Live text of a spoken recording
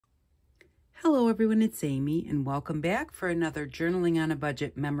Hello everyone, it's Amy and welcome back for another Journaling on a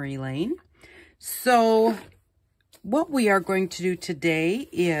Budget memory lane. So what we are going to do today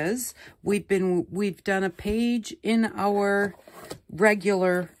is we've done a page in our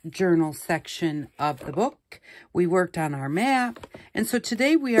regular journal section of the book. We worked on our map, and so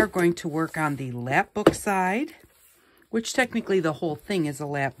today we are going to work on the lap book side, which technically the whole thing is a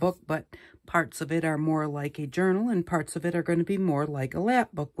lap book, but parts of it are more like a journal and parts of it are going to be more like a lap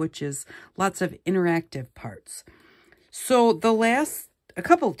book, which is lots of interactive parts. So a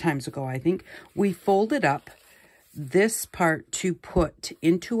couple of times ago, I think, we folded up this part to put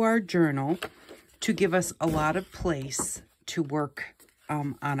into our journal to give us a lot of place to work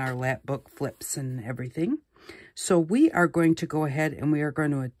on our lap book flips and everything. So we are going to go ahead and we are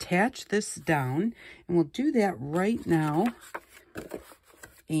going to attach this down, and we'll do that right now.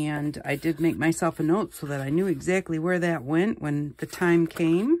 And I did make myself a note so that I knew exactly where that went when the time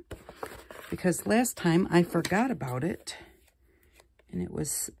came, because last time I forgot about it and it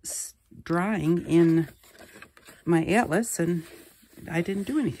was drying in my atlas and I didn't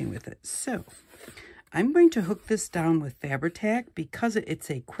do anything with it. So I'm going to hook this down with Fabri-Tac because it's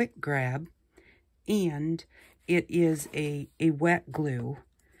a quick grab and it is a wet glue.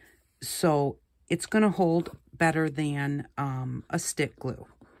 So it's going to hold better than a stick glue.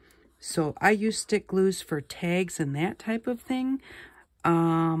 So I use stick glues for tags and that type of thing.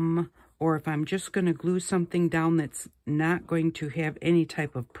 Or if I'm just going to glue something down that's not going to have any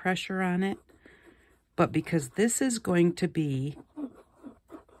type of pressure on it. But because this is going to be,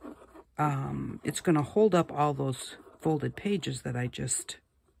 it's going to hold up all those folded pages that I just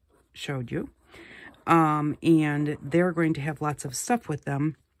showed you. And they're going to have lots of stuff with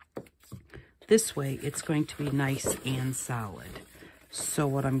them. This way, it's going to be nice and solid. So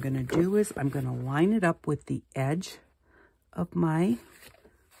what I'm going to do is I'm going to line it up with the edge of my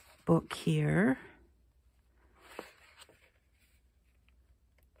book here.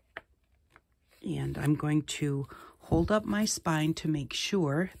 And I'm going to hold up my spine to make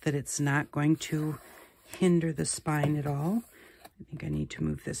sure that it's not going to hinder the spine at all. I think I need to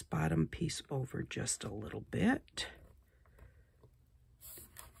move this bottom piece over just a little bit.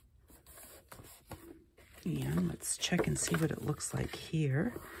 And let's check and see what it looks like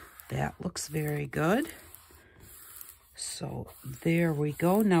here. That looks very good. So there we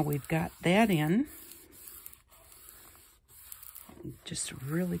go. Now we've got that in. Just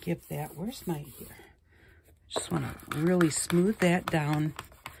really give that, where's my here? Just want to really smooth that down.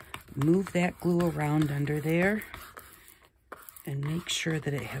 Move that glue around under there. And make sure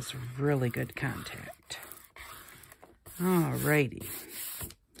that it has really good contact. Alrighty.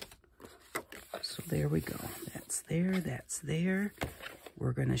 So there we go. That's there, that's there.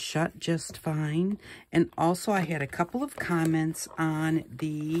 We're going to shut just fine. And also I had a couple of comments on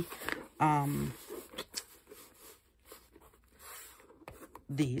the,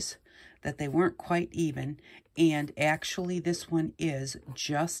 these, that they weren't quite even. And actually this one is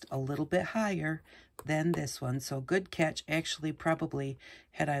just a little bit higher than this one. So good catch. Actually, probably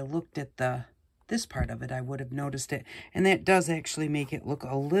had I looked at this part of it, I would have noticed it. And that does actually make it look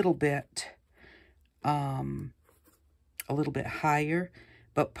a little bit higher,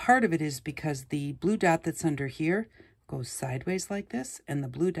 but part of it is because the blue dot that's under here goes sideways like this, and the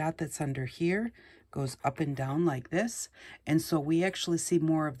blue dot that's under here goes up and down like this, and so we actually see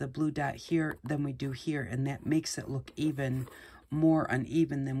more of the blue dot here than we do here, and that makes it look even more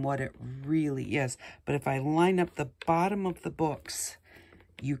uneven than what it really is. But if I line up the bottom of the books,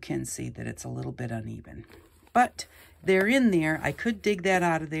 you can see that it's a little bit uneven. But they're in there. I could dig that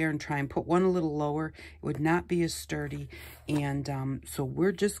out of there and try and put one a little lower. It would not be as sturdy. And so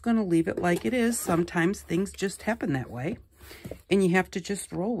we're just going to leave it like it is. Sometimes things just happen that way. And you have to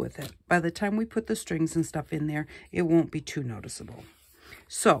just roll with it. By the time we put the strings and stuff in there, it won't be too noticeable.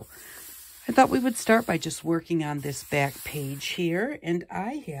 So I thought we would start by just working on this back page here. And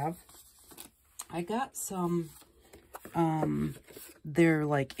I got some, they're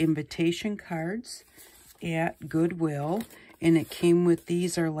like invitation cards at Goodwill, and it came with,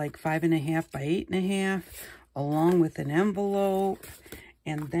 these are like 5.5 by 8.5, along with an envelope,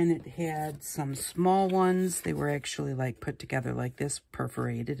 and then it had some small ones. They were actually like put together like this,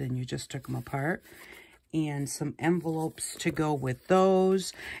 perforated, and you just took them apart, and some envelopes to go with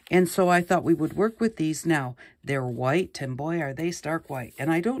those. And so I thought we would work with these. Now they're white, and boy are they stark white,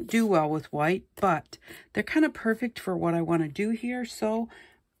 and I don't do well with white, but they're kind of perfect for what I want to do here. So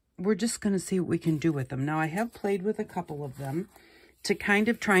we're just going to see what we can do with them. Now I have played with a couple of them to kind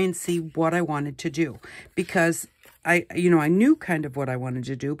of try and see what I wanted to do, because I knew kind of what I wanted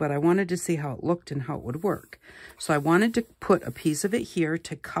to do, but I wanted to see how it looked and how it would work. So I wanted to put a piece of it here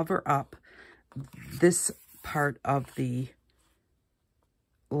to cover up this part of the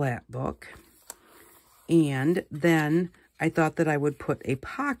lap book. And then I thought that I would put a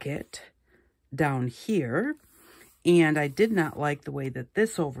pocket down here. And I did not like the way that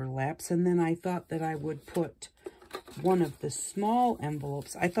this overlaps. And then I thought that I would put one of the small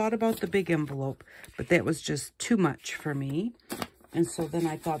envelopes. I thought about the big envelope, but that was just too much for me. And so then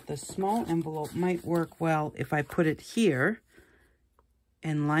I thought the small envelope might work well if I put it here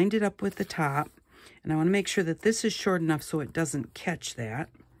and lined it up with the top. And I want to make sure that this is short enough so it doesn't catch that.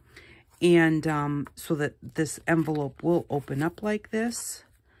 And so that this envelope will open up like this.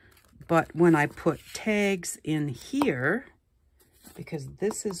 But when I put tags in here, because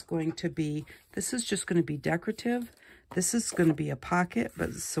this is just going to be decorative. This is going to be a pocket,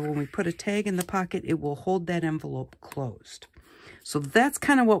 but so when we put a tag in the pocket, it will hold that envelope closed. So that's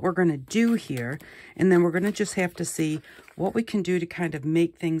kind of what we're going to do here. And then we're going to just have to see what we can do to kind of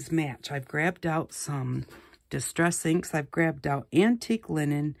make things match. I've grabbed out some distress inks. I've grabbed out antique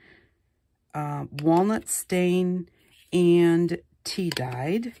linen, walnut stain, and tea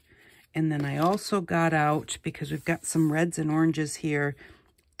dyed. And then I also got out, because we've got some reds and oranges here,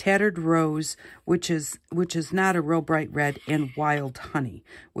 tattered rose, which is not a real bright red, and wild honey,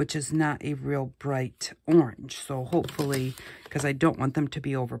 which is not a real bright orange. So hopefully, because I don't want them to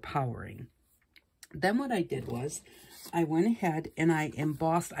be overpowering. Then what I did was I went ahead and I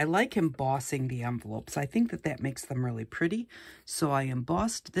embossed. I like embossing the envelopes. I think that that makes them really pretty. So I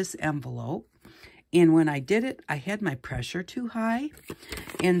embossed this envelope. And when I did it, I had my pressure too high.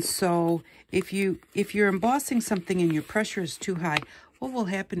 And so if you're embossing something and your pressure is too high, what will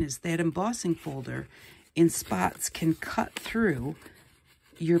happen is that embossing folder in spots can cut through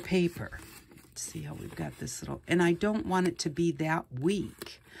your paper. See how we've got this little, and I don't want it to be that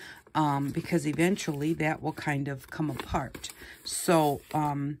weak, because eventually that will kind of come apart. So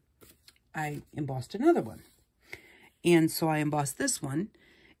I embossed another one. And so I embossed this one.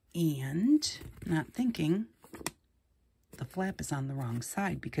 And not thinking, the flap is on the wrong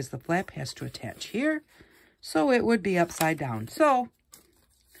side, because the flap has to attach here, so it would be upside down. So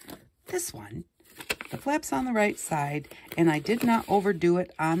this one, the flap's on the right side, and I did not overdo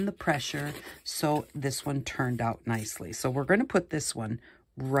it on the pressure, so this one turned out nicely. So we're going to put this one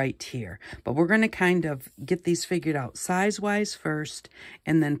right here, but we're going to kind of get these figured out size-wise first,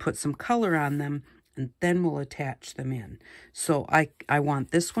 and then put some color on them, and then we'll attach them in. So I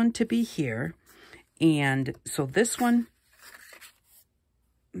want this one to be here. And so this one,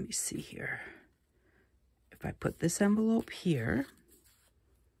 let me see here. If I put this envelope here,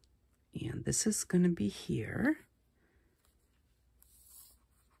 and this is going to be here.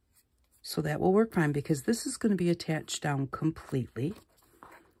 So that will work fine, because this is going to be attached down completely.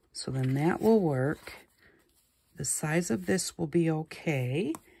 So then that will work. The size of this will be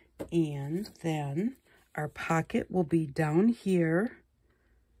okay. And then our pocket will be down here.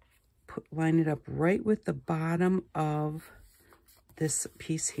 Line it up right with the bottom of this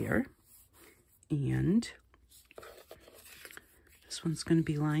piece here. And this one's going to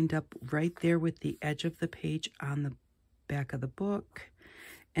be lined up right there with the edge of the page on the back of the book.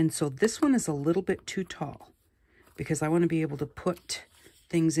 And so this one is a little bit too tall, because I want to be able to put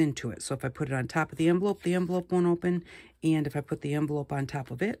things into it. So if I put it on top of the envelope won't open. And if I put the envelope on top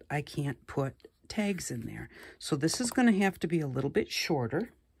of it, I can't put tags in there. So this is going to have to be a little bit shorter.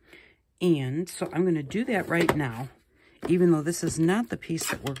 And so I'm going to do that right now, even though this is not the piece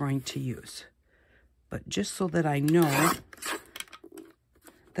that we're going to use. But just so that I know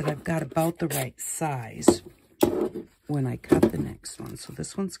that I've got about the right size when I cut the next one. So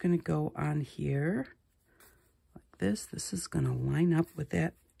this one's going to go on here like this. This is going to line up with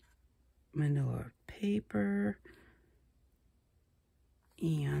that manila paper.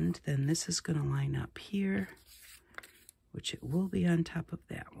 And then this is going to line up here, which it will be on top of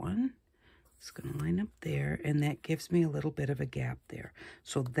that one. It's going to line up there, and that gives me a little bit of a gap there.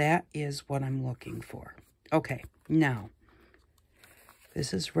 So that is what I'm looking for. Okay, now,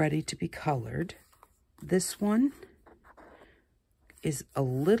 this is ready to be colored. This one is a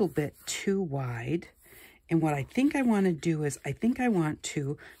little bit too wide. And what I think I want to do is, I think I want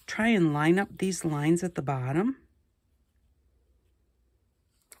to try and line up these lines at the bottom.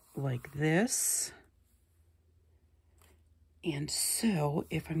 Like this. And so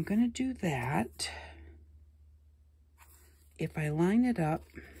if I'm going to do that, if I line it up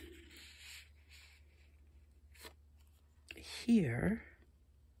here,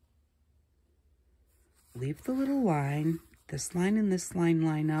 leave the little line, this line and this line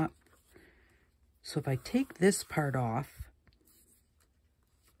line up. So if I take this part off,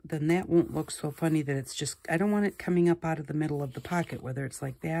 then that won't look so funny that it's just, I don't want it coming up out of the middle of the pocket, whether it's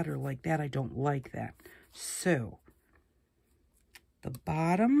like that or like that. I don't like that. So the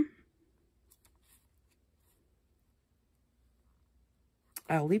bottom,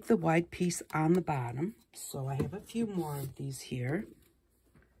 I'll leave the wide piece on the bottom. So I have a few more of these here.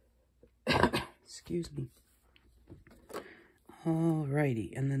 Excuse me.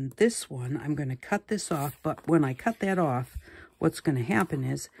 Alrighty, and then this one, I'm going to cut this off, but when I cut that off, what's going to happen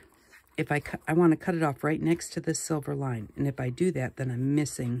is, if I want to cut it off right next to this silver line, and if I do that, then I'm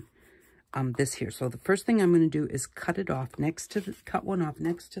missing this here. So the first thing I'm going to do is cut it off cut one off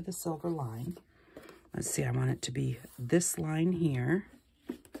next to the silver line. Let's see, I want it to be this line here.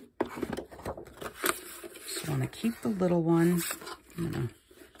 So I want to keep the little one.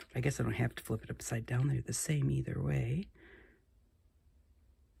 I guess I don't have to flip it upside down. They're the same either way.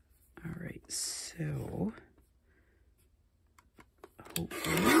 All right, so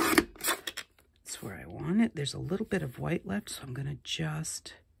hopefully that's where I want it. There's a little bit of white left, so I'm going to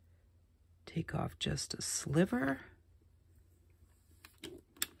just take off just a sliver.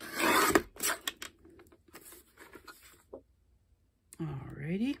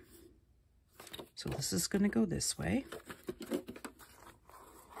 Alrighty. So this is going to go this way.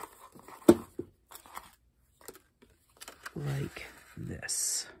 Like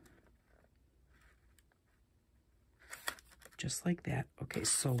this. Just like that. Okay,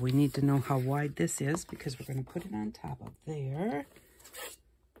 so we need to know how wide this is because we're going to put it on top of there.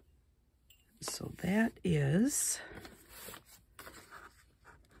 So that is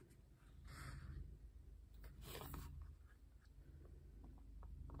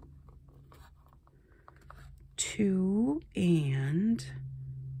 2 1/2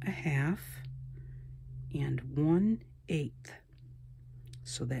 and 1/8.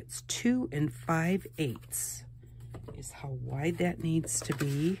 So that's 2 5/8 is how wide that needs to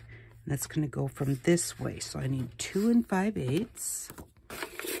be. And that's going to go from this way. So I need 2 5/8.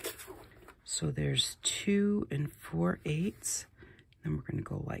 So there's 2 4/8. Then we're going to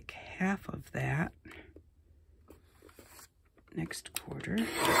go like half of that. Next quarter.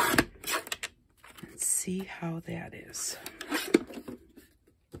 Let's see how that is.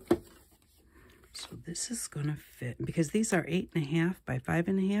 So this is going to fit, because these are 8 1/2 by 5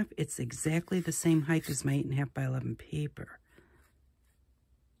 1/2. It's exactly the same height as my 8 1/2 by 11 paper.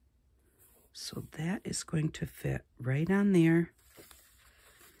 So that is going to fit right on there,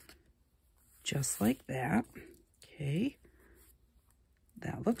 just like that. Okay,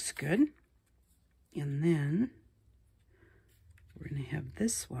 that looks good. And then we're going to have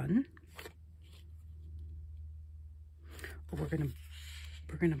this one. We're going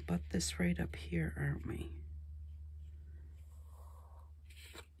to butt this right up here, aren't we?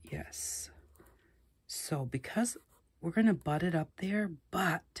 Yes. So because we're going to butt it up there,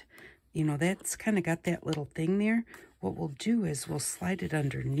 but you know, that's kind of got that little thing there. What we'll do is we'll slide it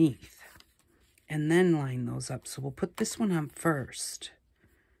underneath and then line those up. So we'll put this one on first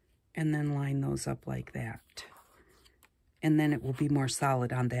and then line those up like that. And then it will be more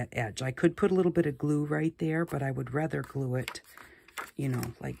solid on that edge. I could put a little bit of glue right there, but I would rather glue it, you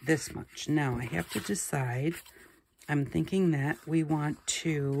know, like this much. Now I have to decide. I'm thinking that we want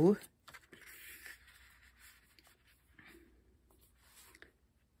to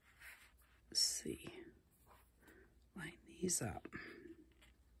line these up.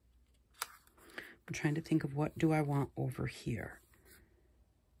 I'm trying to think of what do I want over here.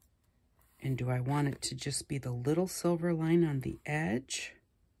 And do I want it to just be the little silver line on the edge?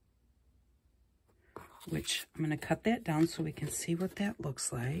 Which I'm going to cut that down so we can see what that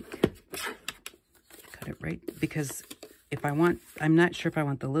looks like. Cut it right, because if I want, I'm not sure if I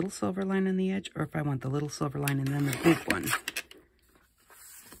want the little silver line on the edge or if I want the little silver line and then the big one.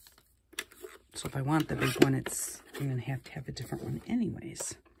 So if I want the big one, I'm going to have a different one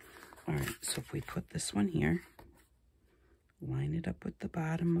anyways. All right, so if we put this one here, line it up with the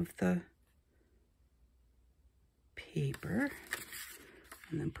bottom of the paper,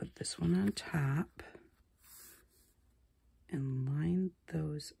 and then put this one on top and line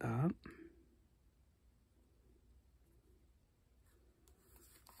those up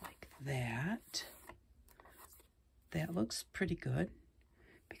like that. That looks pretty good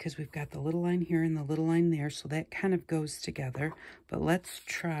because we've got the little line here and the little line there, so that kind of goes together. But let's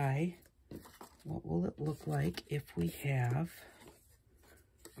try, what will it look like if we have,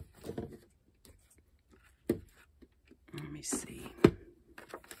 let me see.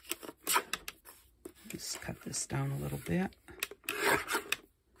 Let's cut this down a little bit.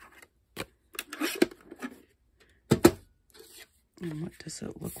 And what does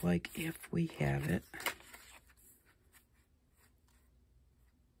it look like if we have it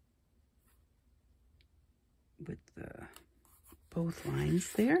both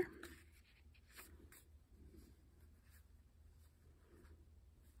lines there.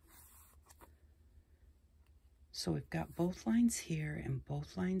 So we've got both lines here and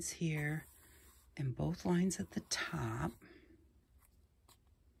both lines here and both lines at the top.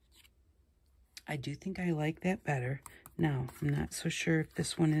 I do think I like that better. Now, I'm not so sure if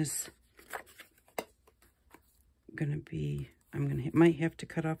this one is gonna be, might have to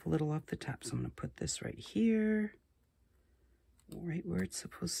cut off a little off the top. So I'm gonna put this right here, right where it's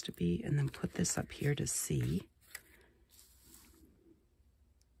supposed to be, and then put this up here to see.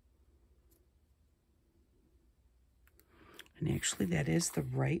 And actually that is the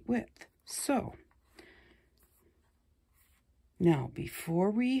right width. So now before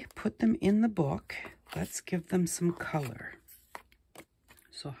we put them in the book, let's give them some color.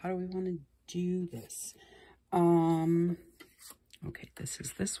 So how do we want to do this? Okay, this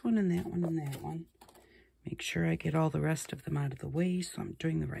is this one and that one and that one. Make sure I get all the rest of them out of the way so I'm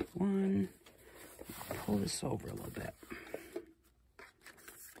doing the right one. Pull this over a little bit.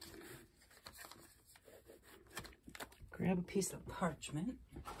 Grab a piece of parchment.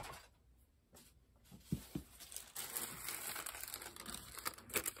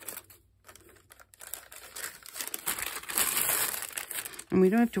 And we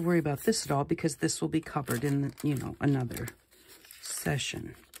don't have to worry about this at all because this will be covered in, you know, another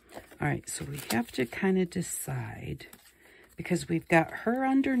session. All right, so we have to kind of decide because we've got her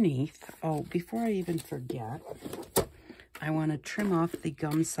underneath. Oh, before I even forget, I want to trim off the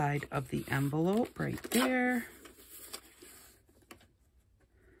gum side of the envelope right there,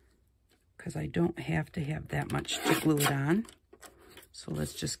 because I don't have to have that much to glue it on. So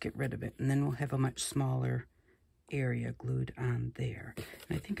let's just get rid of it, and then we'll have a much smaller area glued on there.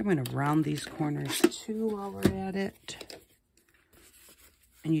 And I think I'm going to round these corners too while we're at it.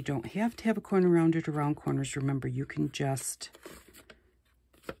 And you don't have to have a corner rounder to round corners. Remember, you can just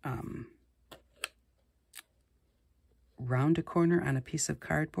round a corner on a piece of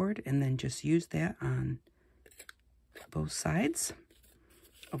cardboard and then just use that on both sides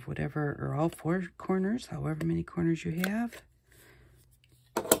of whatever, or all four corners, however many corners you have.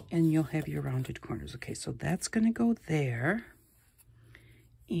 And you'll have your rounded corners. Okay, so that's going to go there.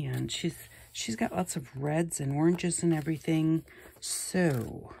 And she's got lots of reds and oranges and everything.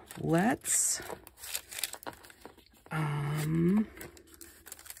 So let's I'm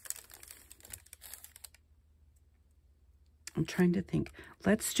trying to think.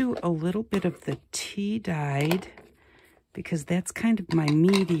 Let's do a little bit of the tea dyed, because that's kind of my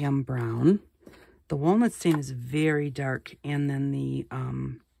medium brown. The walnut stain is very dark, and then the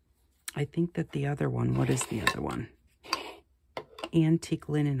I think that the other one, what is the other one? Antique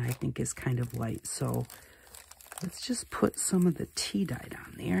linen, I think, is kind of light. So let's just put some of the tea dyed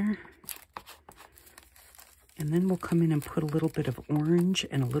on there. And then we'll come in and put a little bit of orange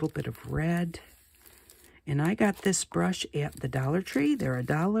and a little bit of red. And I got this brush at the Dollar Tree. They're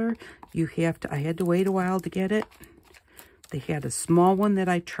 $1. I had to wait a while to get it. They had a small one that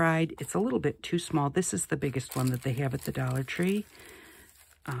I tried. It's a little bit too small. This is the biggest one that they have at the Dollar Tree.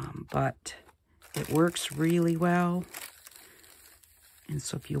 But it works really well. And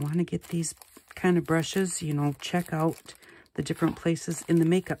so if you want to get these kind of brushes, you know, check out the different places in the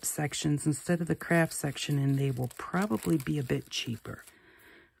makeup sections instead of the craft section, and they will probably be a bit cheaper.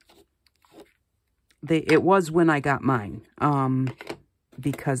 It was when I got mine,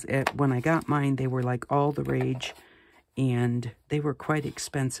 because when I got mine, they were like all the rage, and they were quite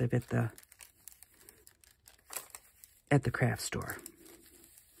expensive at the craft store.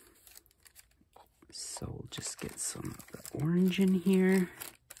 So we'll just get some of the orange in here.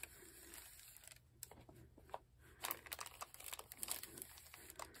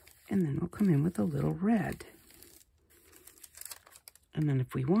 And then we'll come in with a little red. And then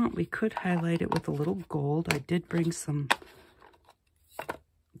if we want, we could highlight it with a little gold. I did bring some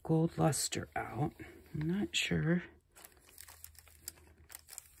gold luster out. I'm not sure.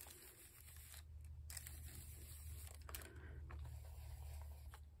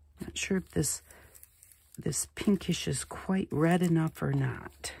 Not sure if this pinkish is quite red enough or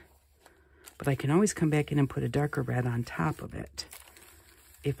not. But I can always come back in and put a darker red on top of it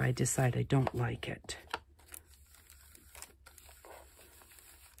if I decide I don't like it.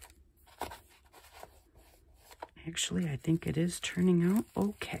 Actually, I think it is turning out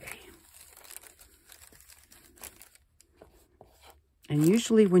okay. And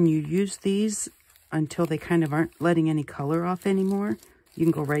usually when you use these until they kind of aren't letting any color off anymore, you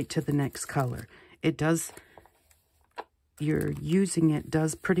can go right to the next color. It does, you're using it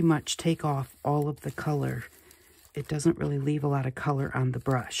does pretty much take off all of the color. It doesn't really leave a lot of color on the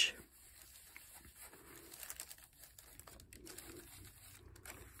brush.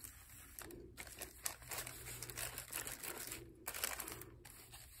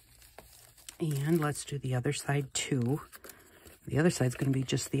 And let's do the other side too. The other side's going to be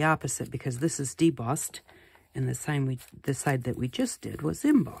just the opposite because this is debossed, and the side that we just did was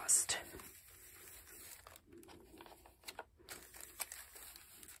embossed.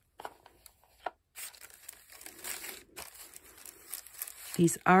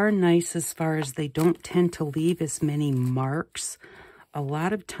 These are nice as far as they don't tend to leave as many marks. A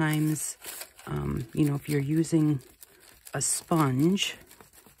lot of times, you know, if you're using a sponge,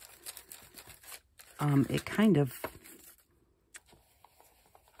 it kind of,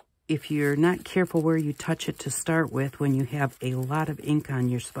 if you're not careful where you touch it to start with, when you have a lot of ink on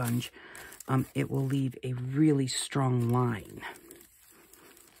your sponge, it will leave a really strong line.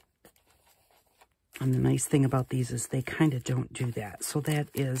 And the nice thing about these is they kind of don't do that. So that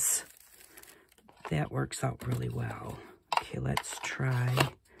works out really well. Okay, let's try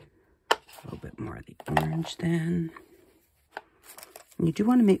a little bit more of the orange then. And you do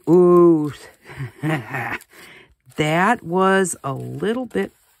want to make, ooh, that was a little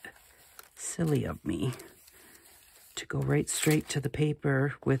bit silly of me to go right straight to the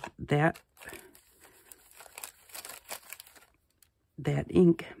paper with that. That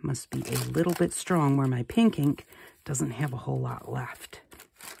ink must be a little bit strong where my pink ink doesn't have a whole lot left.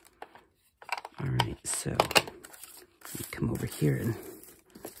 All right, so let me come over here and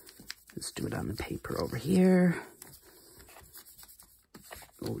let's do it on the paper over here.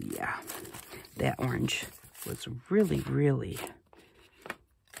 Oh yeah, that orange was really, really.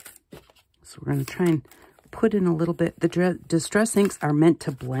 So we're going to try and put in a little bit. The distress inks are meant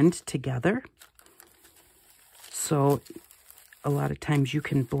to blend together. So a lot of times you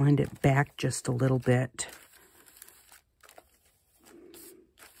can blend it back just a little bit.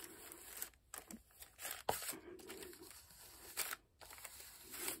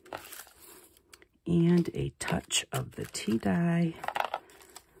 And a touch of the tea dye.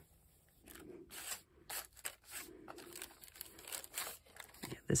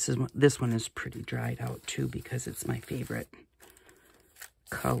 Yeah, this one is pretty dried out too because it's my favorite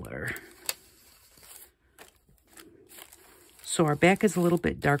color. So our back is a little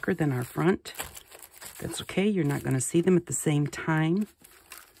bit darker than our front. That's okay. You're not going to see them at the same time.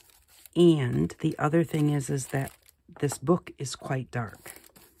 And the other thing is that this book is quite dark.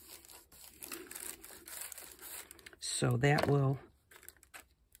 So that will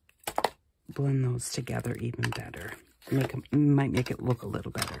blend those together even better. Might make it look a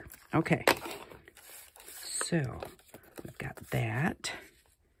little better. Okay. So we've got that.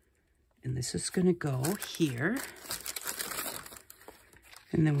 And this is going to go here.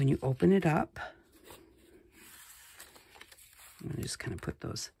 And then when you open it up, I'm going to just kind of put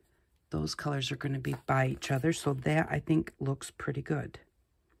those colors are going to be by each other. So that, I think, looks pretty good.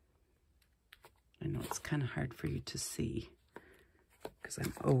 I know it's kind of hard for you to see because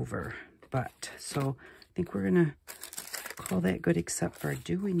I'm over. But, so I think we're going to call that good, except for,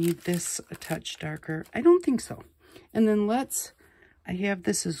 do we need this a touch darker? I don't think so. And then I have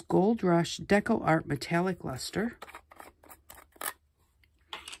this is Gold Rush Deco Art Metallic Luster.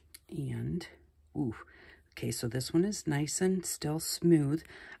 And, ooh, okay, so this one is nice and still smooth.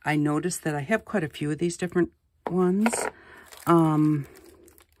 I noticed that I have quite a few of these different ones. And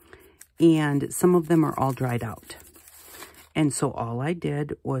some of them are all dried out. And so all I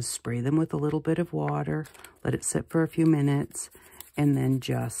did was spray them with a little bit of water, let it sit for a few minutes, and then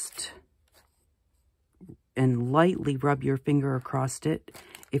and lightly rub your finger across it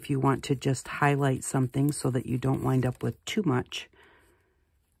if you want to just highlight something so that you don't wind up with too much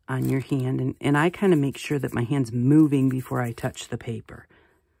on your hand. And I kind of make sure that my hand's moving before I touch the paper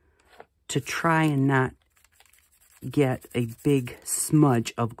to try and not get a big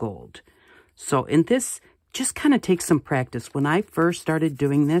smudge of gold. So, and this just kind of takes some practice. When I first started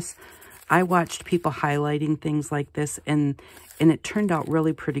doing this, I watched people highlighting things like this, and it turned out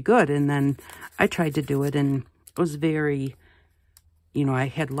really pretty good. And then I tried to do it, and it was very, you know, I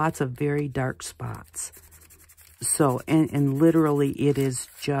had lots of very dark spots. So, and literally it is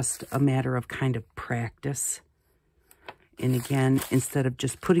just a matter of kind of practice. And again, instead of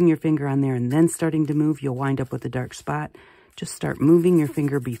just putting your finger on there and then starting to move, you'll wind up with a dark spot. Just start moving your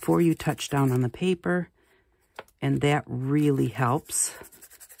finger before you touch down on the paper. And that really helps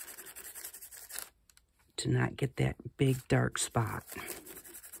to not get that big dark spot.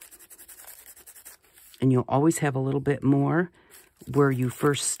 And you'll always have a little bit more where you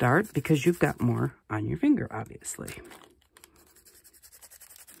first start because you've got more on your finger, obviously.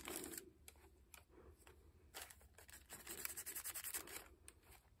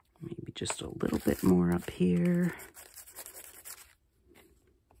 Maybe just a little bit more up here.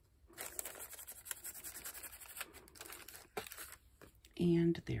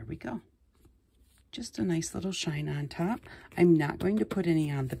 And there we go. Just a nice little shine on top. I'm not going to put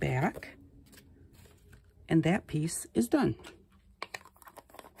any on the back. And that piece is done.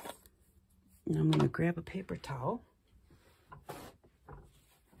 Now I'm going to grab a paper towel.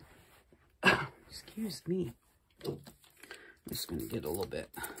 Excuse me. I'm just going to get a little bit,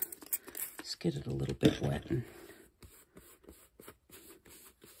 just get it a little bit wet.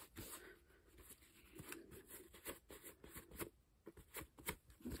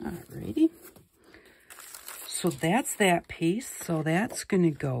 Alrighty. So that's that piece. So that's going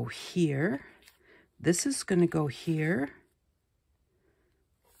to go here. This is going to go here.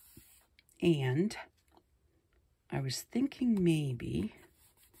 And I was thinking maybe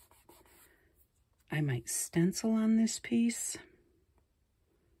I might stencil on this piece.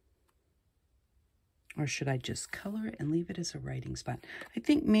 Or should I just color it and leave it as a writing spot? I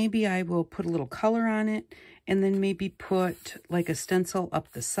think maybe I will put a little color on it and then maybe put like a stencil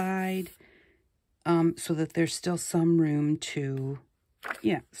up the side so that there's still some room to,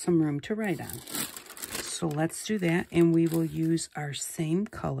 some room to write on. So let's do that, and we will use our same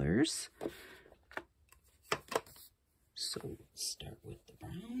colors. So let's start with the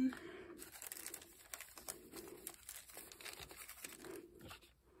brown.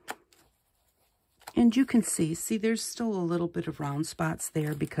 And you can see there's still a little bit of round spots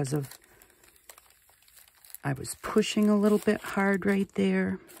there because of, I was pushing a little bit hard right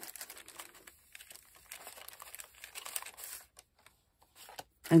there.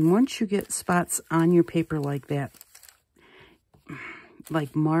 And once you get spots on your paper like that,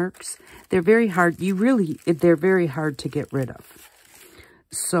 like marks, they're very hard. They're very hard to get rid of.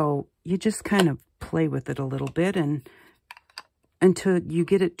 So you just kind of play with it a little bit and until you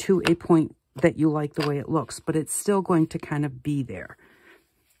get it to a point that you like the way it looks, but it's still going to kind of be there.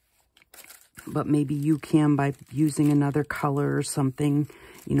 But maybe you can, by using another color or something,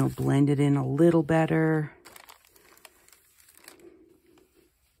 blend it in a little better.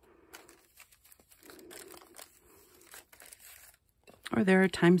 Or there are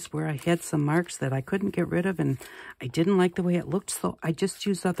times where I had some marks that I couldn't get rid of and I didn't like the way it looked, so I just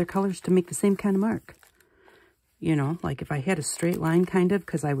used other colors to make the same kind of mark. Like if I had a straight line kind of,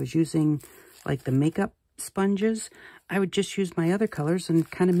 because I was using like the makeup sponges, I would just use my other colors and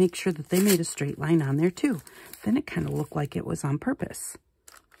kind of make sure that they made a straight line on there too. Then it kind of looked like it was on purpose.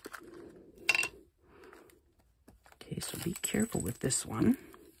 Okay, so be careful with this one.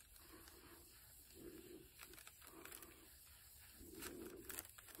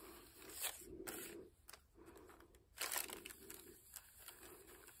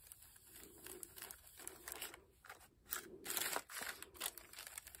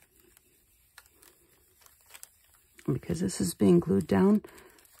 Because this is being glued down,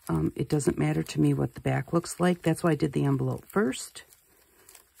 it doesn't matter to me what the back looks like. That's why I did the envelope first,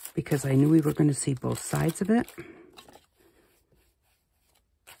 because I knew we were going to see both sides of it.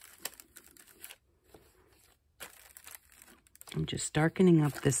 I'm just darkening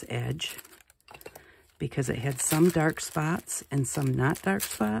up this edge because it had some dark spots and some not dark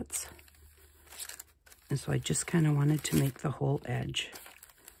spots. And so I just kind of wanted to make the whole edge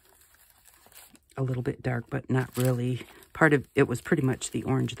a little bit dark, but not really. Part of it was pretty much the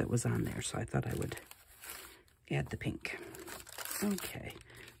orange that was on there, so I thought I would add the pink. Okay,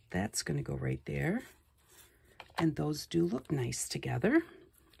 that's going to go right there. And those do look nice together.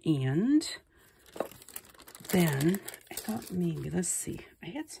 And then I thought maybe, let's see, I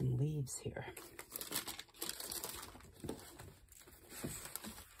had some leaves here.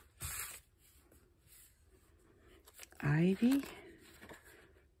 Ivy.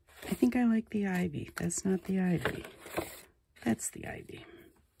 I think I like the ivy. That's not the ivy. That's the ivy.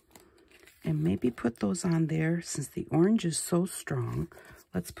 And maybe put those on there since the orange is so strong.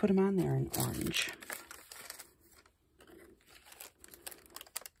 Let's put them on there in orange.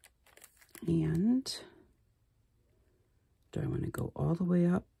 And do I want to go all the way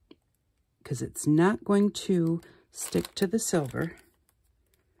up? Because it's not going to stick to the silver.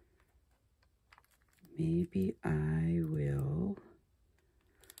 Maybe I will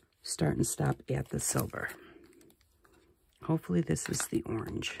start and stop at the silver. Hopefully this is the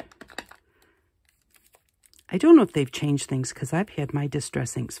orange. I don't know if they've changed things because I've had my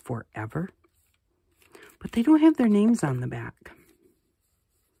Distress inks forever, but they don't have their names on the back.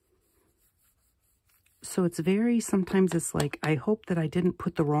 So it's sometimes it's like, I hope that I didn't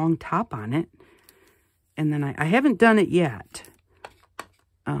put the wrong top on it. And then I haven't done it yet,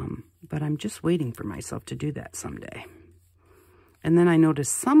 but I'm just waiting for myself to do that someday. And then I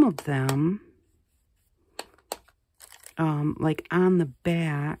noticed some of them, like on the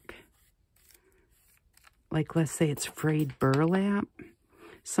back, like let's say it's frayed burlap,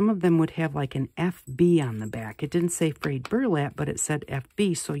 some of them would have like an FB on the back. It didn't say frayed burlap, but it said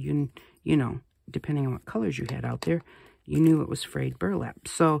FB, so you know, depending on what colors you had out there, you knew it was frayed burlap.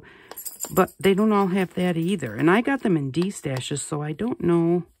 So, but they don't all have that either. And I got them in D stashes, so I don't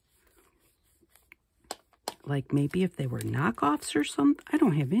know, like maybe if they were knockoffs or something. I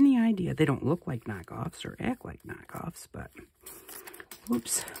don't have any idea. They don't look like knockoffs or act like knockoffs, but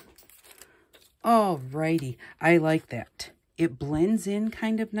whoops. Alrighty, I like that. It blends in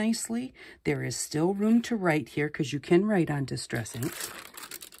kind of nicely. There is still room to write here because you can write on distress ink.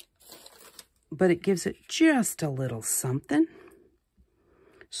 But it gives it just a little something.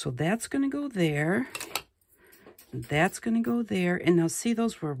 So that's going to go there. That's going to go there. And now see,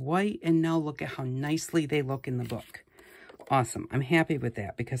 those were white. And now look at how nicely they look in the book. Awesome. I'm happy with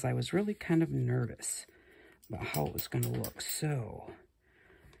that because I was really kind of nervous about how it was going to look. So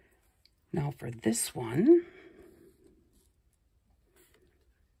now for this one,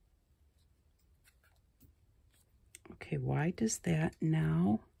 okay, why does that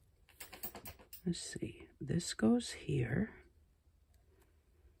now, let's see, this goes here,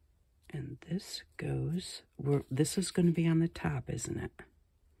 and this goes, this is going to be on the top, isn't it?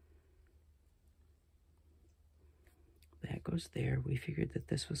 That goes there. We figured that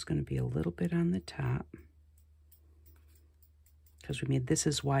this was going to be a little bit on the top, because we made this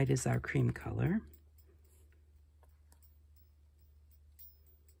as white as our cream color.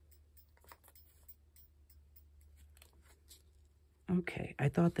 Okay, I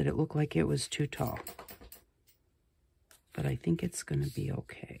thought that it looked like it was too tall, but I think it's going to be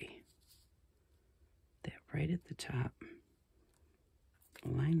okay. That right at the top.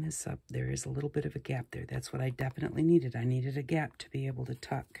 Line this up. There is a little bit of a gap there. That's what I definitely needed. I needed a gap to be able to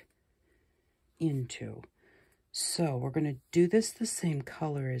tuck into. So we're going to do this the same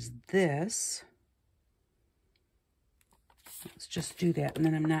color as this. Let's just do that. And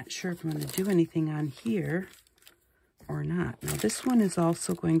then I'm not sure if I'm going to do anything on here or not. Now this one is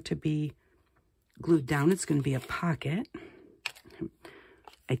also going to be glued down. It's going to be a pocket.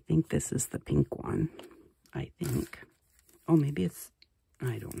 I think this is the pink one. I think. Oh, maybe it's,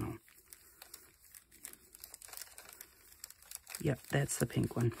 I don't know. Yep, that's the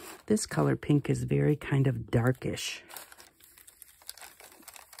pink one. This color pink is very kind of darkish.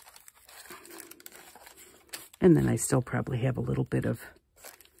 And then I still probably have a little bit of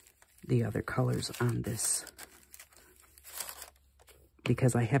the other colors on this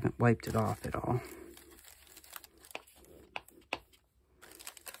because I haven't wiped it off at all.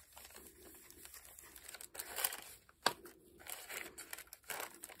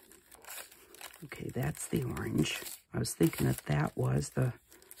 Okay, that's the orange. I was thinking that that was the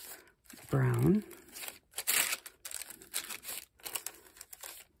brown.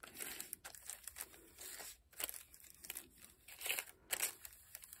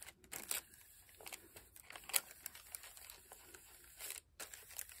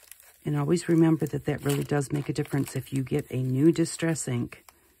 And always remember that that really does make a difference if you get a new distress ink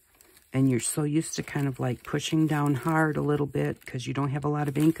and you're so used to kind of like pushing down hard a little bit because you don't have a lot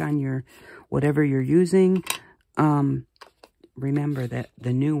of ink on your whatever you're using. Remember that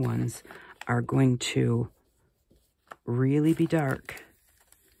the new ones are going to really be dark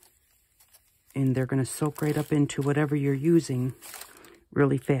and they're going to soak right up into whatever you're using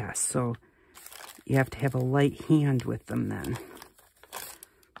really fast. So you have to have a light hand with them then.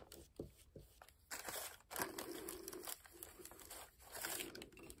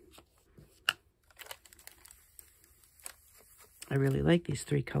 I really like these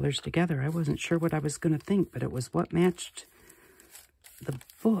three colors together. I wasn't sure what I was going to think, but it was what matched the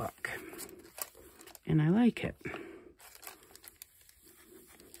book. And I like it.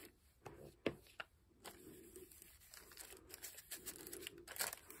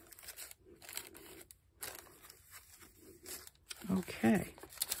 Okay.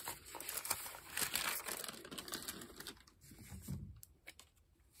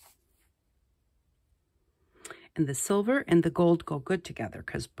 And the silver and the gold go good together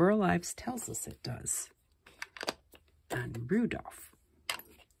because Burl Ives tells us it does. And Rudolph.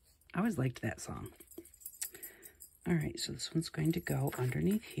 I always liked that song. All right, so this one's going to go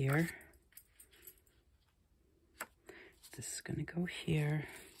underneath here. This is going to go here.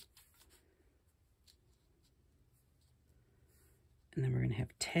 And then we're going to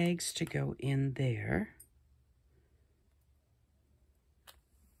have tags to go in there.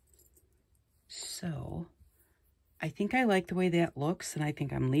 So I think I like the way that looks, and I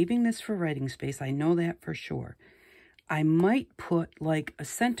think I'm leaving this for writing space. I know that for sure. I might put like a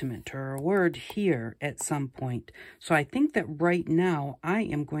sentiment or a word here at some point. So I think that right now I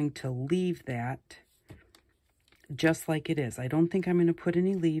am going to leave that just like it is. I don't think I'm going to put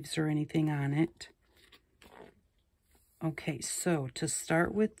any leaves or anything on it. Okay, so to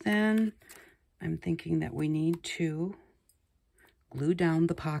start with then, I'm thinking that we need to glue down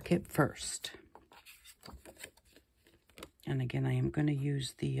the pocket first. And again, I am going to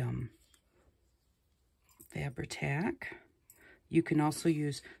use the Fabri-Tac. You can also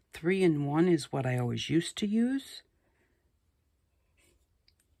use 3-in-1 is what I always used to use.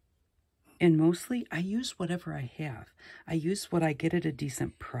 And mostly, I use whatever I have. I use what I get at a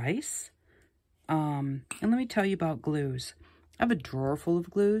decent price. And let me tell you about glues. I have a drawer full of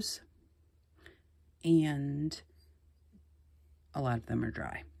glues. And a lot of them are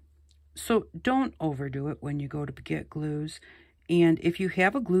dry. So don't overdo it when you go to get glues. And if you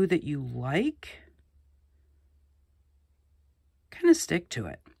have a glue that you like, kind of stick to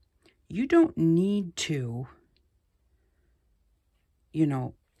it. You don't need to, you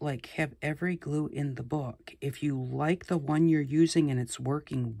know, like have every glue in the book. If you like the one you're using and it's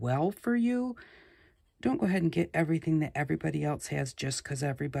working well for you, don't go ahead and get everything that everybody else has just because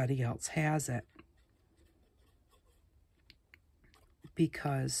everybody else has it.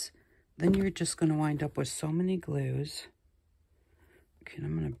 Because then you're just going to wind up with so many glues. Okay, and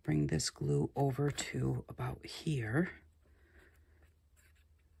I'm going to bring this glue over to about here,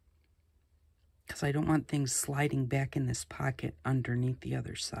 because I don't want things sliding back in this pocket underneath the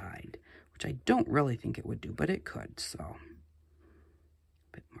other side, which I don't really think it would do, but it could. So a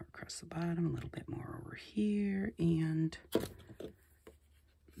bit more across the bottom, a little bit more over here, and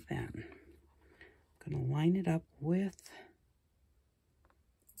then I'm going to line it up with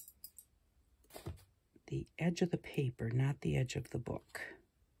the edge of the paper, not the edge of the book.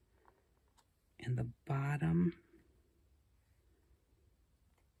 And the bottom,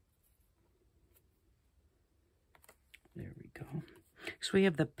 there we go. So we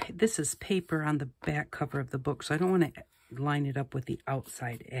have this is paper on the back cover of the book, so I don't want to line it up with the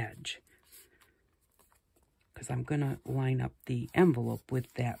outside edge, because I'm going to line up the envelope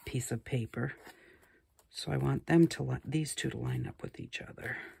with that piece of paper. So I want them to these two to line up with each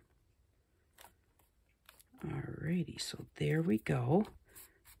other. Alrighty, so there we go.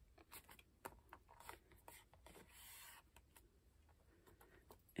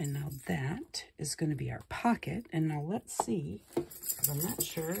 And now that is going to be our pocket. And now let's see, because I'm not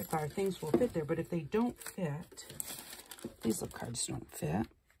sure if our things will fit there, but if they don't fit, these little cards don't fit.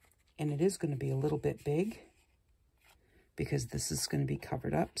 And it is going to be a little bit big because this is going to be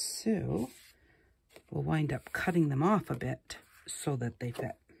covered up. So we'll wind up cutting them off a bit so that they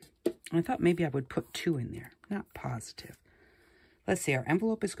fit. I thought maybe I would put 2 in there. Not positive. Let's see. Our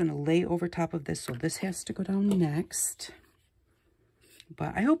envelope is going to lay over top of this, so this has to go down next.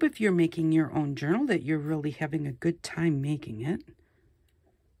 But I hope if you're making your own journal that you're really having a good time making it.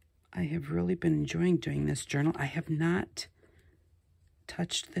 I have really been enjoying doing this journal. I have not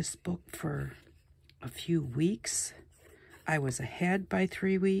touched this book for a few weeks. I was ahead by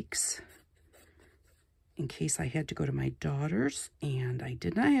 3 weeks, in case I had to go to my daughter's, and I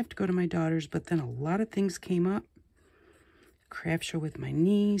did not have to go to my daughter's, but then a lot of things came up. Craft show with my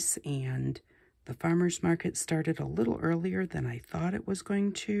niece, and the farmer's market started a little earlier than I thought it was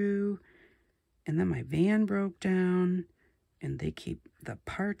going to, and then my van broke down, and they keep the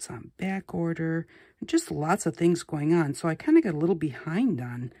parts on back order, and just lots of things going on. So I kind of got a little behind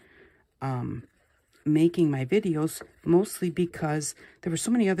on making my videos, mostly because there were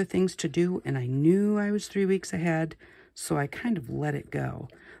so many other things to do, and I knew I was 3 weeks ahead, so I kind of let it go.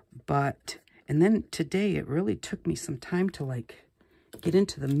 But, and then today it really took me some time to like get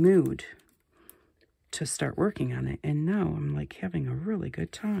into the mood to start working on it, and now I'm like having a really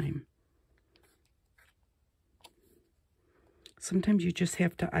good time. Sometimes you just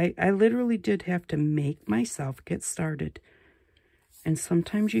have to, I literally did have to make myself get started. And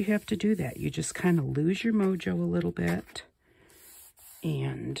sometimes you have to do that. You just kind of lose your mojo a little bit.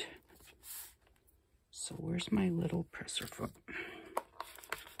 And so where's my little presser foot?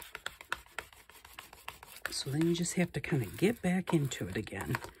 So then you just have to kind of get back into it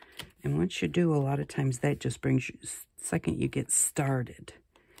again. And once you do, a lot of times that just brings you, the second you get started,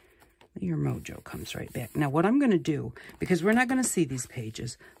 your mojo comes right back. Now what I'm going to do, because we're not going to see these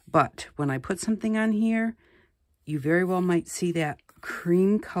pages, but when I put something on here, you very well might see that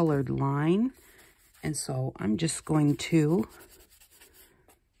cream colored line. And so I'm just going to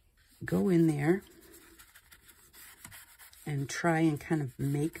go in there and try and kind of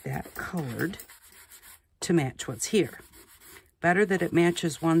make that colored to match what's here. Better that it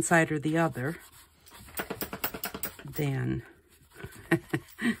matches one side or the other than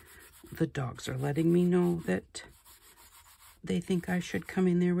the dogs are letting me know that they think I should come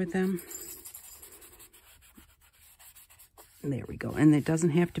in there with them. There we go. And it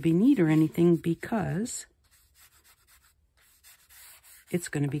doesn't have to be neat or anything because it's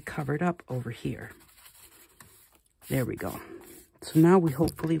going to be covered up over here. There we go. So now we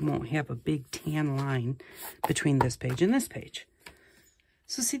hopefully won't have a big tan line between this page and this page.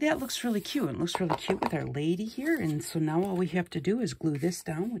 So see, that looks really cute. It looks really cute with our lady here. And so now all we have to do is glue this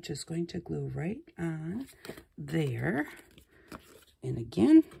down, which is going to glue right on there. And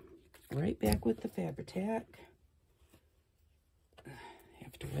again, right back with the Fabri-Tac.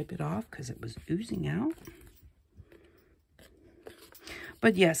 Have to wipe it off because it was oozing out.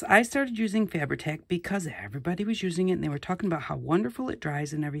 But yes, I started using Fabri-Tac because everybody was using it and they were talking about how wonderful it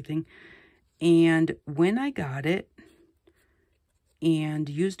dries and everything. And when I got it and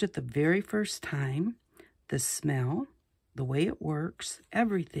used it the very first time, the smell, the way it works,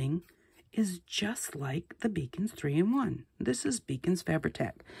 everything is just like the Beacons 3-in-1. This is Beacons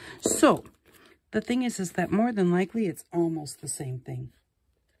Fabri-Tac. So the thing is that more than likely it's almost the same thing,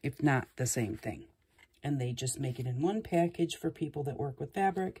 if not the same thing. And they just make it in one package for people that work with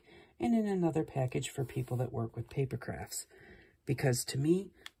fabric and in another package for people that work with paper crafts. Because to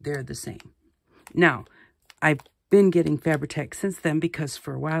me, they're the same. Now, I've been getting Fabri-Tac since then because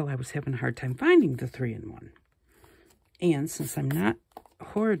for a while I was having a hard time finding the 3-in-1. And since I'm not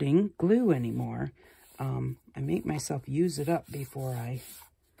hoarding glue anymore, I make myself use it up before I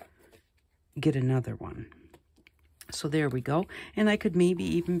get another one. So there we go. And I could maybe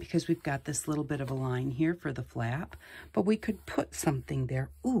even, because we've got this little bit of a line here for the flap, but we could put something there.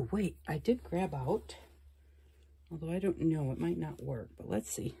 Ooh, wait, I did grab out, although I don't know, it might not work, but let's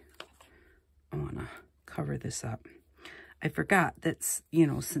see. I want to cover this up. I forgot that's, you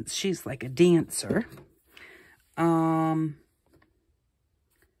know, since she's like a dancer, does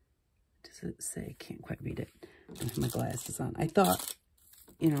it say? I can't quite read it. I have my glasses on. I thought,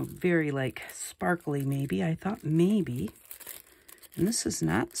 you know, very like sparkly maybe. I thought maybe, and this is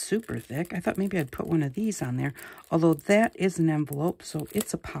not super thick, I thought maybe I'd put one of these on there. Although that is an envelope, so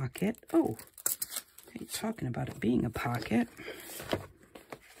it's a pocket. Oh, I ain't talking about it being a pocket.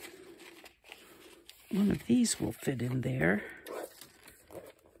 One of these will fit in there.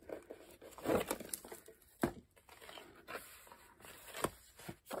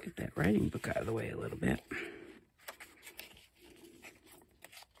 Get that writing book out of the way a little bit.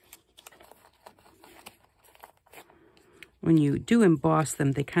 When you do emboss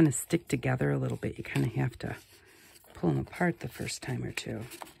them, they kind of stick together a little bit. You kind of have to pull them apart the first time or two.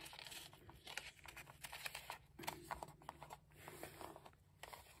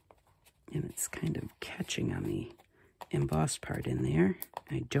 And it's kind of catching on the embossed part in there.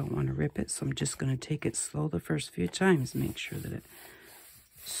 I don't want to rip it, so I'm just going to take it slow the first few times, make sure that it...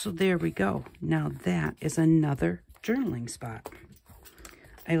 So there we go. Now that is another journaling spot.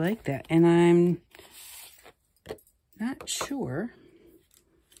 I like that. And I'm not sure.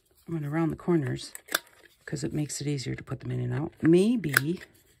 I'm going to round the corners because it makes it easier to put them in and out. Maybe,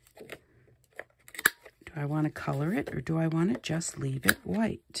 do I want to color it or do I want to just leave it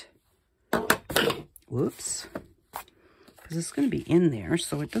white? Whoops. Because it's going to be in there,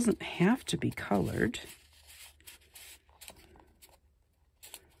 so it doesn't have to be colored.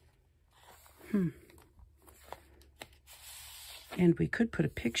 And we could put a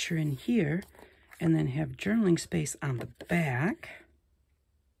picture in here and then have journaling space on the back.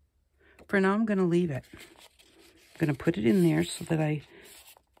 For now, I'm going to leave it. I'm going to put it in there so that I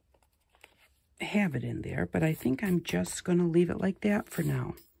have it in there, but I think I'm just going to leave it like that for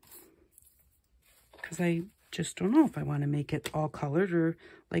now. Because I just don't know if I want to make it all colored or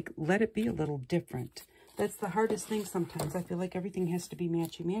like let it be a little different. That's the hardest thing sometimes. I feel like everything has to be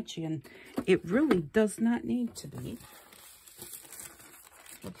matchy-matchy, and it really does not need to be.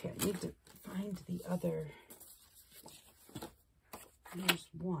 Okay, I need to find the other. There's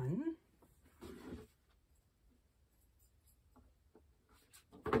one.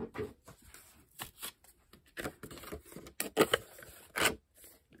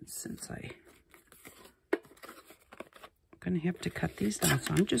 Since I'm going to have to cut these down,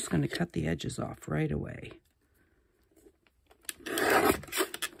 so I'm just going to cut the edges off right away.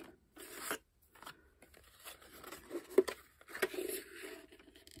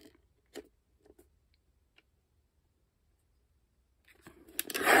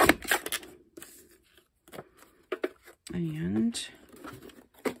 And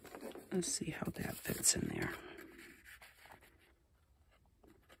let's see how that fits in there.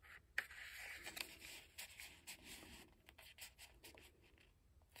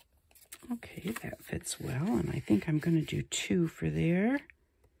 Okay, that fits well, and I think I'm going to do 2 for there.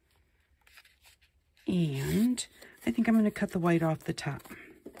 And I think I'm going to cut the white off the top.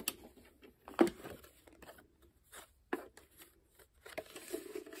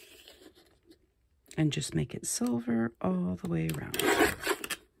 and just make it silver all the way around.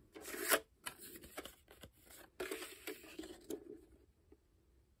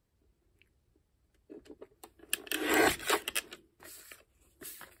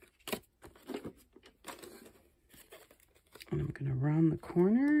 And I'm going to round the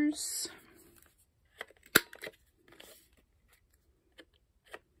corners.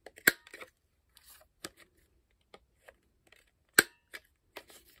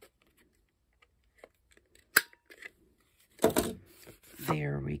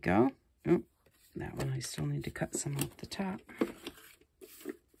 There we go. Oh, that one I still need to cut some off the top.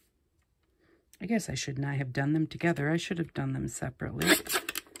 I guess I should not have done them together. I should have done them separately.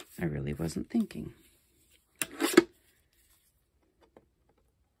 I really wasn't thinking.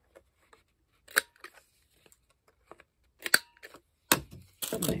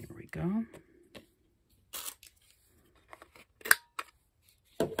 There we go.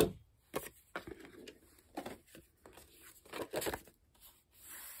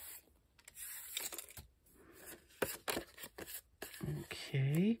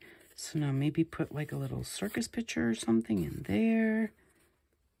 Okay, so now maybe put like a little circus picture or something in there.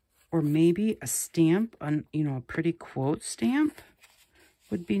 Or maybe a stamp, on, you know, a pretty quote stamp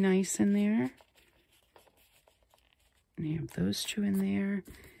would be nice in there. And you have those two in there.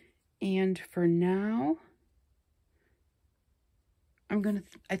 And for now,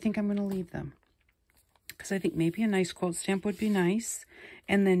 I think I'm gonna leave them. Because I think maybe a nice quote stamp would be nice.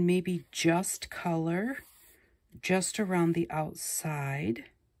 And then maybe just color just around the outside.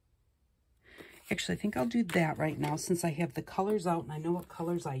 Actually, I think I'll do that right now since I have the colors out and I know what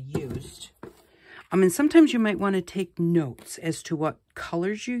colors I used. And sometimes you might want to take notes as to what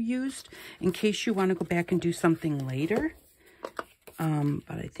colors you used in case you want to go back and do something later.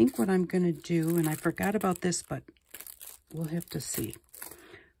 But I think what I'm going to do, and I forgot about this, but we'll have to see.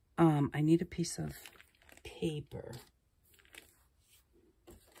 I need a piece of paper.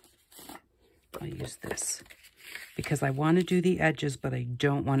 I'll use this because I want to do the edges, but I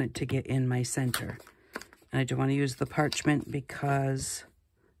don't want it to get in my center. And I don't want to use the parchment because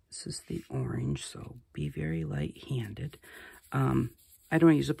this is the orange, so be very light-handed. I don't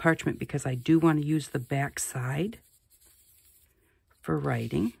want to use a parchment because I do want to use the back side for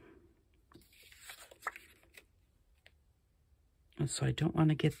writing. And so I don't want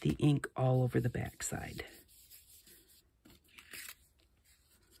to get the ink all over the back side.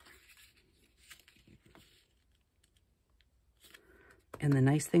 And the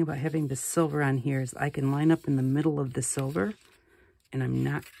nice thing about having the silver on here is I can line up in the middle of the silver and I'm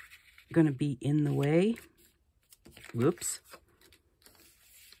not going to be in the way. Whoops.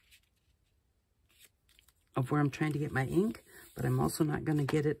 Of where I'm trying to get my ink, but I'm also not going to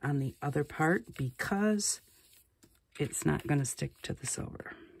get it on the other part because it's not going to stick to the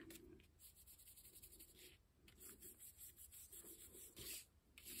silver.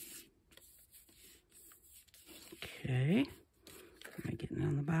 Okay. Am I getting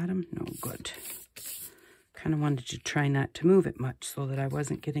on the bottom? No, good. Kind of wanted to try not to move it much so that I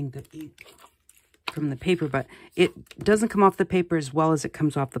wasn't getting the ink from the paper, but it doesn't come off the paper as well as it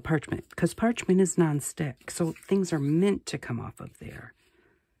comes off the parchment because parchment is non-stick, so things are meant to come off of there.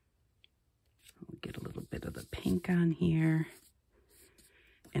 I'll get a little bit of the pink on here,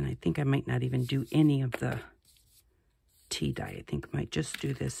 and I think I might not even do any of the tea dye. I think I might just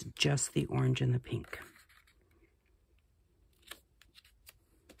do this, just the orange and the pink.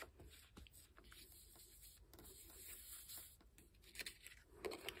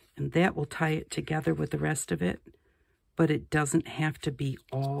 And that will tie it together with the rest of it, but it doesn't have to be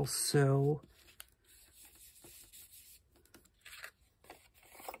all so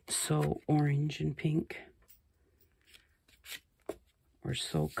orange and pink or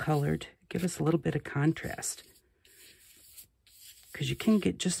so colored. Give us a little bit of contrast because you can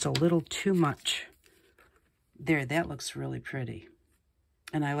get just a little too much. There, that looks really pretty.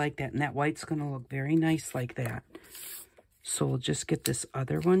 And I like that. And that white's going to look very nice like that. So we'll just get this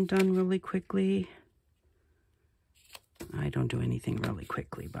other one done really quickly. I don't do anything really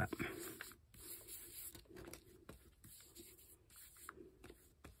quickly, but...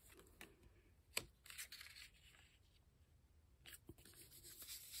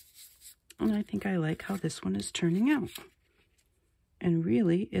 And I think I like how this one is turning out. And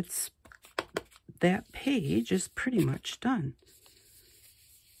really, that page is pretty much done.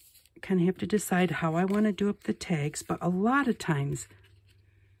 Kind of have to decide how I want to do up the tags, but a lot of times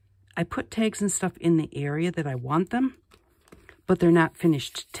I put tags and stuff in the area that I want them, but they're not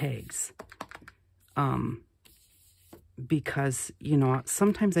finished tags. Because, you know,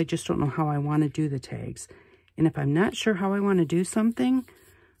 sometimes I just don't know how I want to do the tags. And if I'm not sure how I want to do something,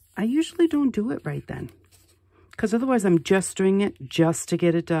 I usually don't do it right then, because otherwise I'm just doing it just to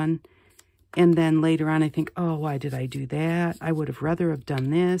get it done. And then later on I think, oh, why did I do that? I would have rather have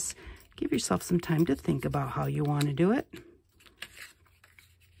done this. Give yourself some time to think about how you want to do it.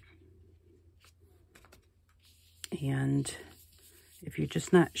 And if you're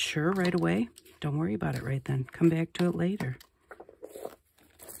just not sure right away, don't worry about it right then. Come back to it later.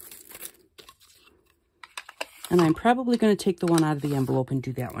 And I'm probably going to take the one out of the envelope and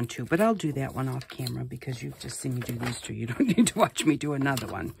do that one too. But I'll do that one off camera because you've just seen me do these two. You don't need to watch me do another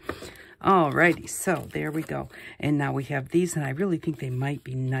one. Alrighty, so there we go. And now we have these, and I really think they might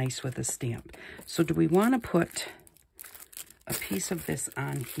be nice with a stamp. So do we want to put a piece of this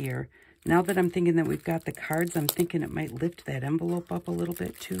on here? Now that I'm thinking that we've got the cards, I'm thinking it might lift that envelope up a little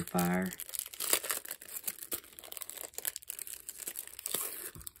bit too far.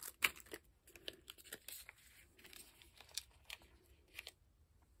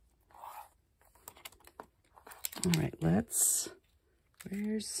 All right,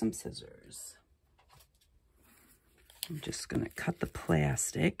 where's some scissors? I'm just going to cut the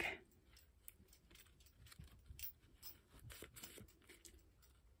plastic.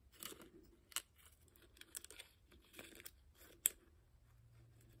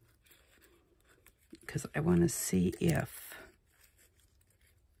 Because I want to see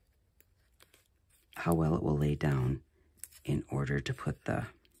how well it will lay down in order to put the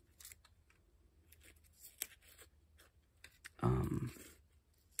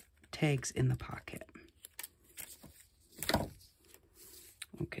tags in the pocket.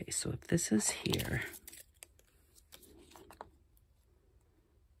 Okay, so if this is here,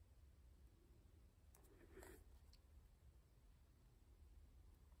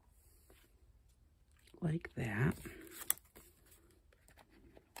 like that.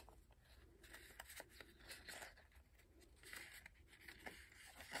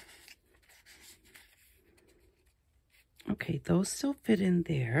 Okay, those still fit in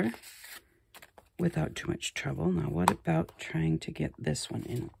there without too much trouble. Now, what about trying to get this one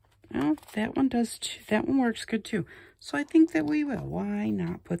in? Well, that one does too. That one works good too. So I think that we will. Why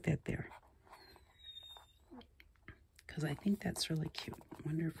not put that there? Because I think that's really cute. I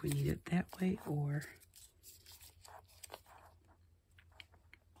wonder if we need it that way or...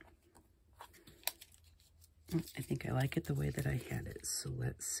 I think I like it the way that I had it. So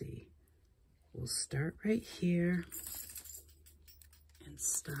let's see. We'll start right here and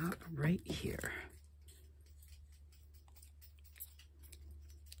stop right here.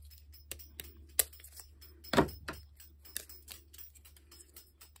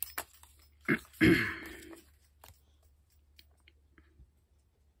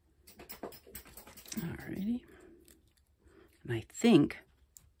 Alrighty. And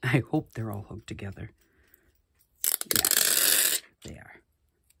I hope they're all hooked together. Yes, they are.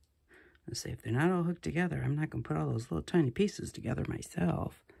 Let's say if they're not all hooked together, I'm not going to put all those little tiny pieces together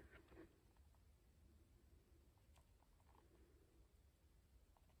myself.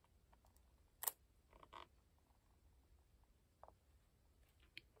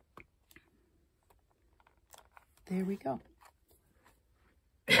 There we go.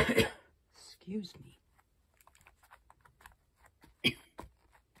 Excuse me.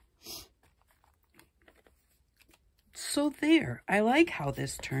 So there, I like how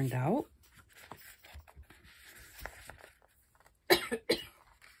this turned out.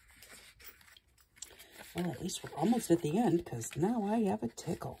 Well, at least we're almost at the end because now I have a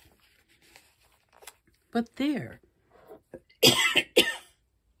tickle. But there.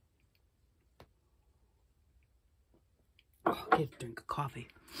 Oh, get a drink of coffee.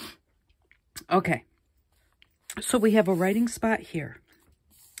 Okay. So we have a writing spot here.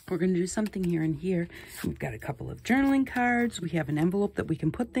 We're going to do something here and here. We've got a couple of journaling cards. We have an envelope that we can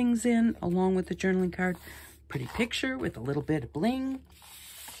put things in along with the journaling card. Pretty picture with a little bit of bling.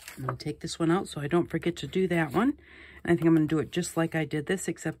 I'm going to take this one out so I don't forget to do that one. And I think I'm going to do it just like I did this,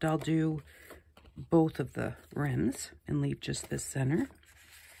 except I'll do both of the rims and leave just this center.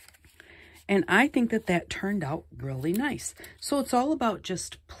 And I think that that turned out really nice. So it's all about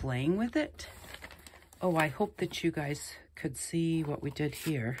just playing with it. Oh, I hope that you guys could see what we did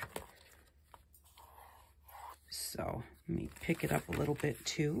here. So let me pick it up a little bit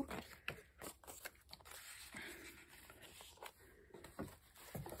too.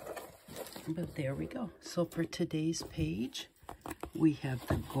 But there we go. So for today's page, we have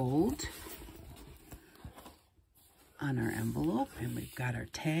the gold on our envelope, and we've got our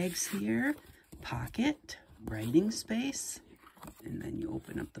tags here, pocket, writing space, and then you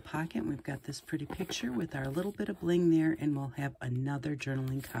open up the pocket, and we've got this pretty picture with our little bit of bling there, and we'll have another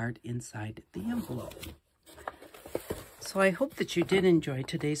journaling card inside the envelope. So I hope that you did enjoy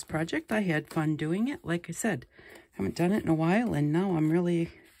today's project. I had fun doing it. Like I said, I haven't done it in a while, and now I'm really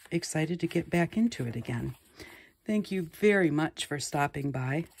excited to get back into it again. Thank you very much for stopping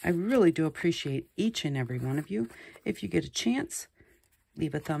by. I really do appreciate each and every one of you. If you get a chance,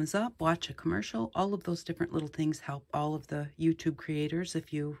 leave a thumbs up, watch a commercial. All of those different little things help all of the YouTube creators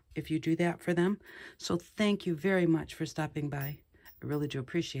if you do that for them. So thank you very much for stopping by. I really do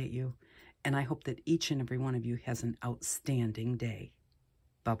appreciate you. And I hope that each and every one of you has an outstanding day.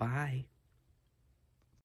 Bye-bye.